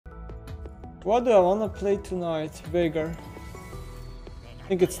What do I wanna play tonight? Veigar. I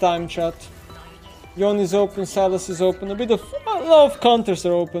think it's time, chat. Yon is open, Salas is open. A lot of counters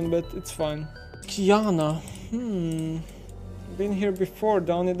are open, but it's fine. Kiana. Been here before,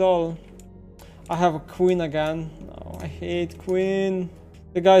 done it all. I have a queen again. No, I hate queen.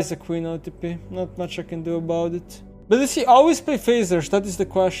 The guy's a queen OTP. Not much I can do about it. But does he always play phasers? That is the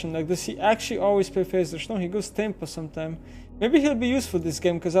question. Like, does he actually always play phasers? No, he goes tempo sometime. Maybe he'll be useful this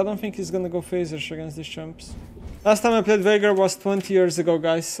game, because I don't think he's gonna go phasers against these champs. Last time I played Veigar was 20 years ago,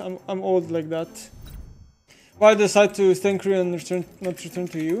 guys. I'm old like that. Why decide to stay in Korea and not return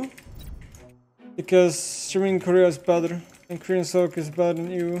to you? Because streaming in Korea is better, and Korean Soak is better than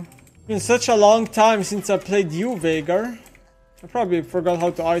you. It's been such a long time since I played you, Veigar. I probably forgot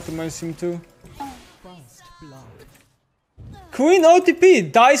how to itemize him too. Queen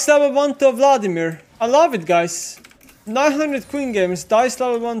OTP, dice level 1 to Vladimir. I love it, guys. 900 Queen games, dice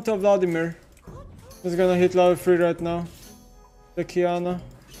level 1 to Vladimir. He's gonna hit level 3 right now. The Kiana.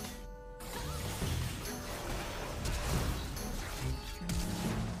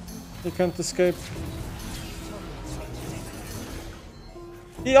 He can't escape.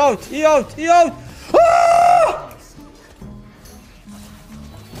 He out! He out! He out! Ah!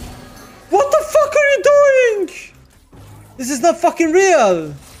 What the fuck are you doing? This is not fucking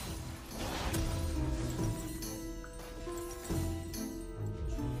real!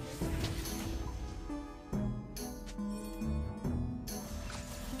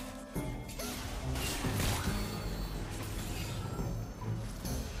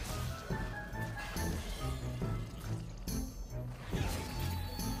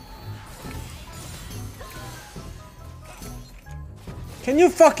 Can you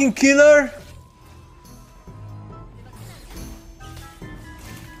fucking kill her?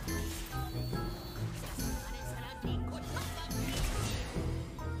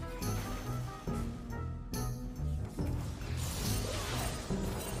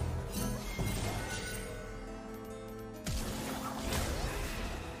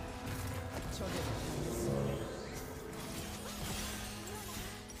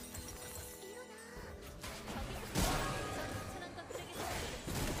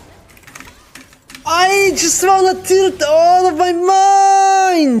 I just wanna tilt all of my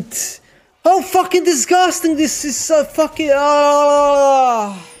mind! How fucking disgusting this is, fucking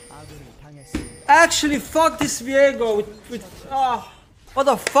Actually, fuck this Viego with what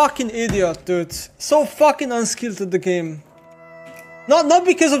a fucking idiot, dude. So fucking unskilled at the game. Not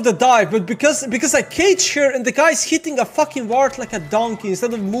because of the dive, but because I cage her and the guy's hitting a fucking ward like a donkey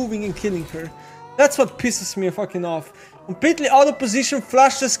instead of moving and killing her. That's what pisses me fucking off. Completely out of position,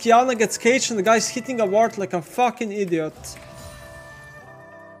 flashes, Kiana gets caged and the guy's hitting a ward like a fucking idiot.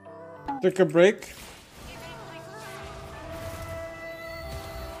 Take a break.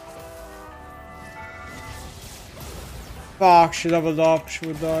 Fuck, she leveled up, she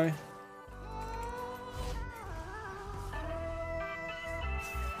would die.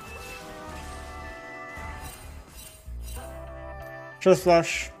 Just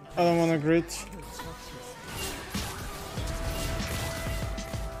flash. I don't wanna grit.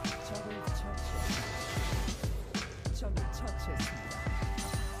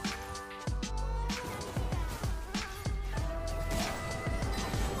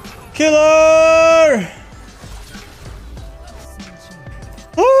 Killer!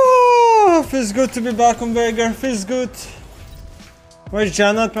 Oh, feels good to be back on Veigar. Feels good. Where's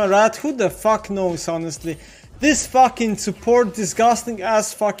Janet, my rat? Who the fuck knows, honestly? This fucking support, disgusting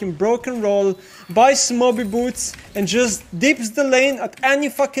ass fucking broken roll, buys mobby boots and just dips the lane at any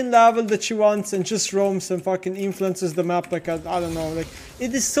fucking level that she wants and just roams and fucking influences the map like I don't know, like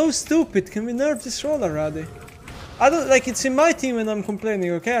it is so stupid. Can we nerf this roll already? I don't like it's in my team and I'm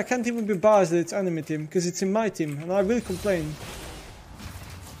complaining, okay? I can't even be biased that it's enemy team because it's in my team and I will complain.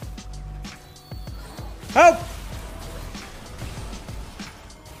 Help!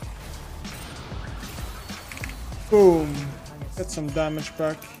 Boom. Get some damage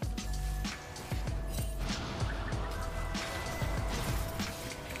back.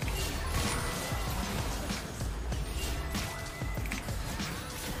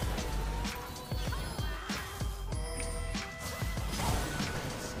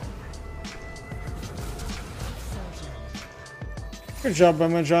 Good job by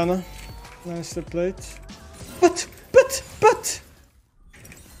Majana. Nicely played. But!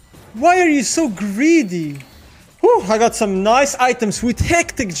 Why are you so greedy? Whew, I got some nice items with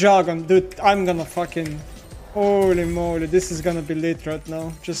Hectic Dragon. Dude, I'm gonna fucking... Holy moly, this is gonna be lit right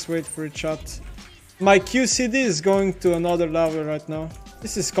now. Just wait for it, chat. My QCD is going to another level right now.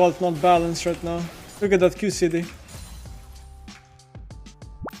 This is called not balanced right now. Look at that QCD.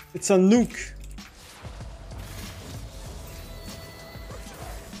 It's a nuke.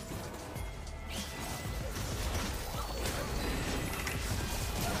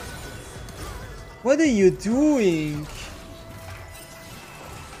 What are you doing?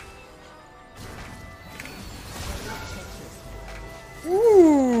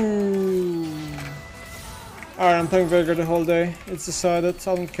 Ooh. Alright, I'm playing Veigar the whole day. It's decided.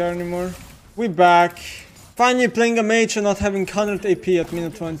 I don't care anymore. We back. Finally playing a mage and not having 100 AP at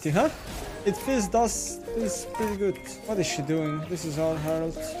minute 20, huh? It feels pretty good. What is she doing? This is our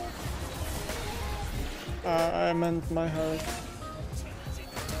Herald. I meant my Herald.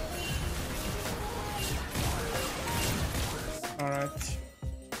 Alright.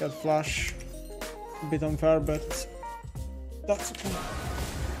 Got flash. A bit unfair, but that's okay.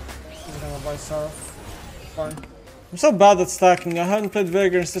 I'm gonna buy Seraph. Fine. I'm so bad at stacking. I haven't played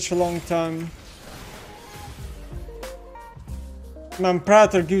Veigar in such a long time. Man,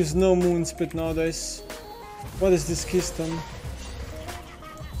 Praetor gives no moon spit nowadays. What is this keystone?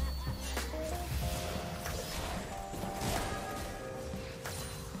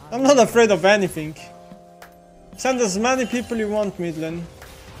 I'm not afraid of anything. Send as many people you want, Midland.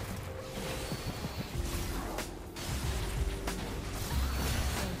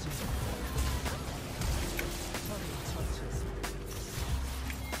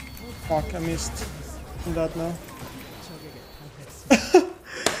 Fuck, I missed that now.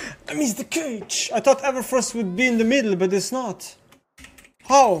 I missed the cage! I thought Everfrost would be in the middle, but it's not.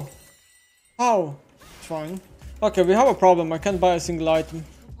 How? How? It's fine. Okay, we have a problem. I can't buy a single item.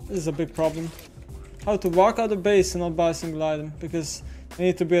 This is a big problem. How to walk out the base and not buy a single item, because I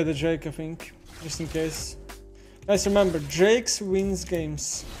need to be at the Drake, I think, just in case. Guys, remember, Drake's wins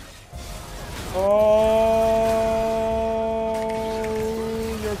games. Oh,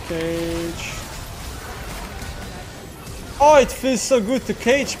 your cage. Oh, it feels so good to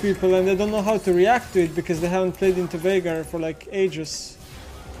cage people and they don't know how to react to it because they haven't played into Veigar for like ages.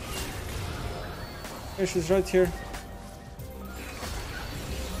 Here, she's right here.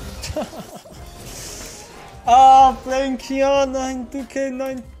 Ah, playing Kiana in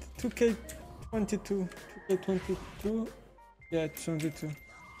 2K22. 2K22? Yeah, 22.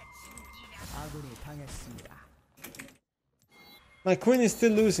 My queen is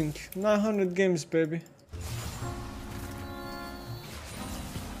still losing. 900 games, baby.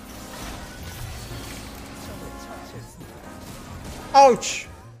 Ouch!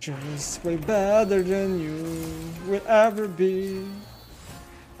 Just way better than you will ever be.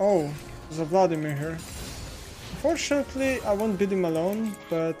 Oh, there's a Vladimir here. Unfortunately, I won't beat him alone,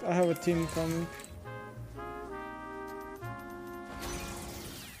 but I have a team coming.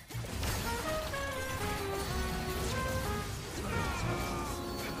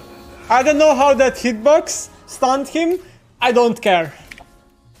 I don't know how that hitbox stunned him. I don't care.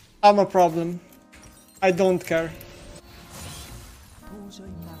 I'm a problem. I don't care.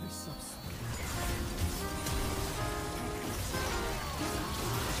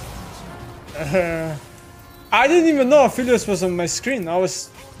 I didn't even know Aphelios was on my screen. I was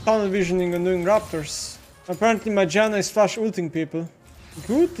tunnel visioning and doing raptors. Apparently my Janna is flash ulting people.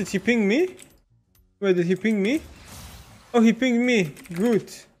 Good? Did he ping me? Wait, did he ping me? Oh, he pinged me.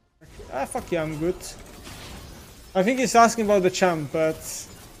 Good. Ah, fuck yeah, I'm good. I think he's asking about the champ, but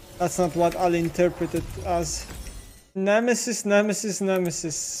that's not what I'll interpret it as. Nemesis, Nemesis,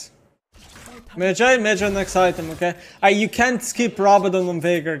 Nemesis. Magi, next item, okay? You can't skip Rabadon on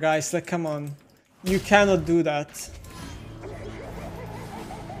Veigar, guys. Like, come on. You cannot do that.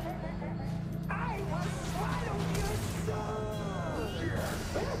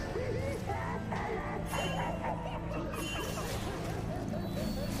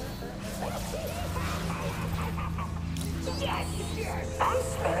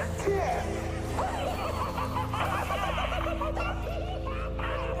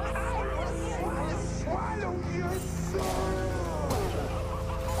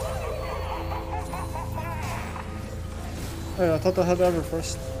 Oh, I thought I had ever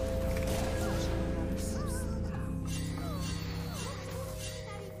first.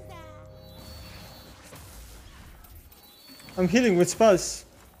 I'm healing with spells.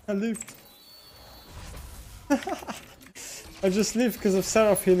 I lived. I just lived because of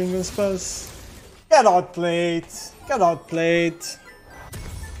Seraph healing and spells. Get outplayed. Get outplayed.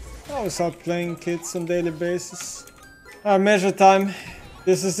 I was outplaying kids on daily basis. Measure time.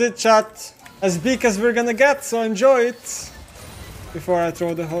 This is it, chat. As big as we're gonna get, so enjoy it. Before I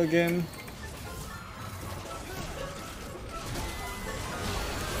throw the whole game.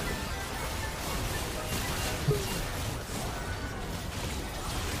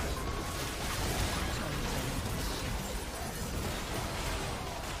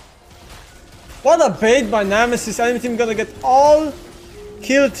 What a bait by Nemesis. Enemy team gonna get all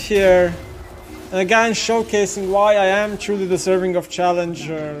killed here. And again, showcasing why I am truly deserving of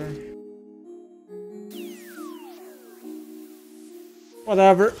Challenger.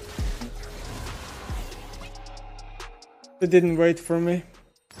 Whatever. They didn't wait for me.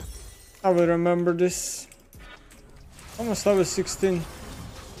 I will remember this. Almost level 16.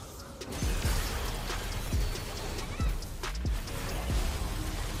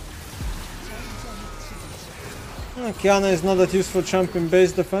 Kiana is not that useful champion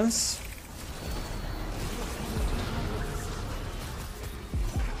base defense.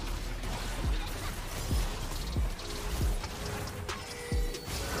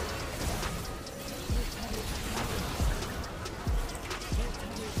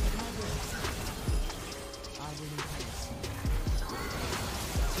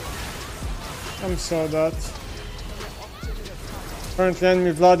 I saw that. Apparently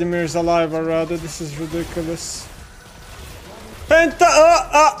enemy Vladimir is alive already. This is ridiculous. Penta!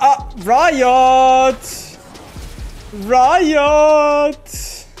 Riot!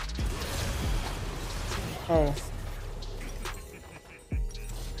 Riot! Oh.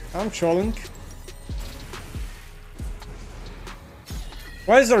 I'm trolling.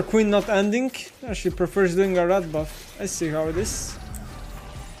 Why is our queen not ending? She prefers doing a red buff. I see how it is.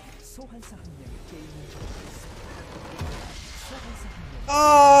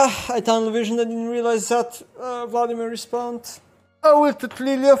 I tunnel vision. I didn't realize that Vladimir respawned. I ulted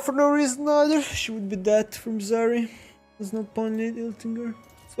Lilia for no reason either. She would be dead from Zari. There's no point in ulting her.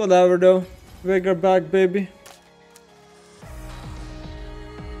 It's whatever though. Veigar back, baby.